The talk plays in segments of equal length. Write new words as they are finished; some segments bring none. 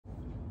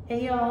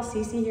Hey y'all,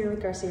 Cece here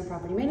with Garcia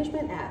Property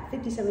Management at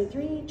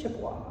 5073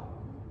 Chippewa.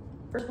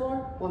 First floor,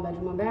 1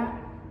 bedroom, 1 bath,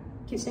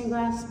 cute stained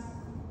glass,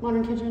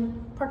 modern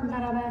kitchen, parking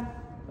pad out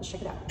back. Let's check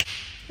it out.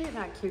 Look at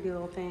that cutie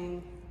little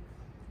thing.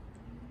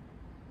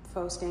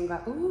 Faux stained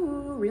glass,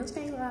 ooh, real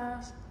stained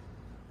glass.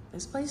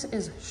 This place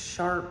is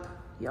sharp,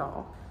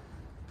 y'all.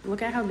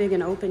 Look at how big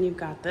and open you've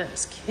got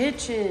this.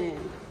 Kitchen,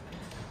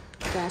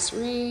 gas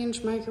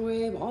range,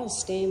 microwave, all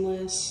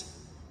stainless,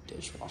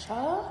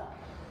 dishwasher.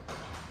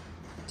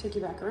 Take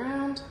you back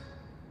around,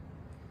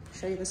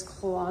 show you this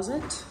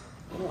closet,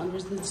 a little under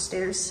the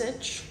stairs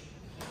sitch,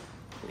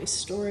 nice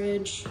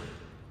storage.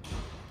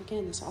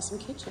 Again, this awesome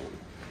kitchen.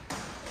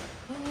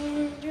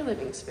 And your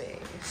living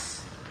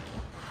space.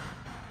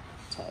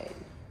 Tight.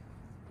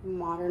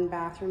 Modern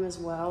bathroom as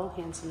well,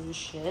 handsome as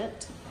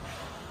shit.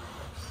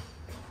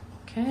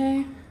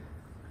 Okay,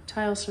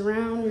 tile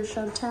surround your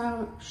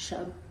tub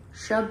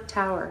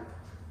shower.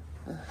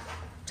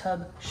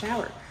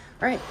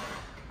 All right.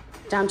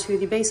 Down to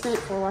the basement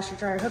for washer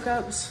dryer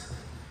hookups.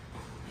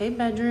 Hey,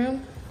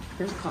 bedroom.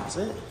 Here's a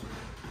closet.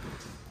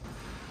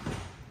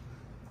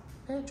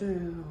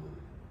 Bedroom.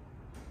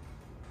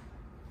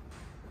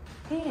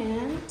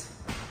 And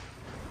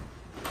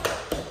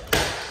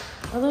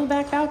a little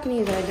back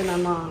balcony that I did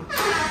unlock.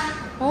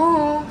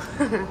 Oh,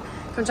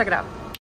 come check it out.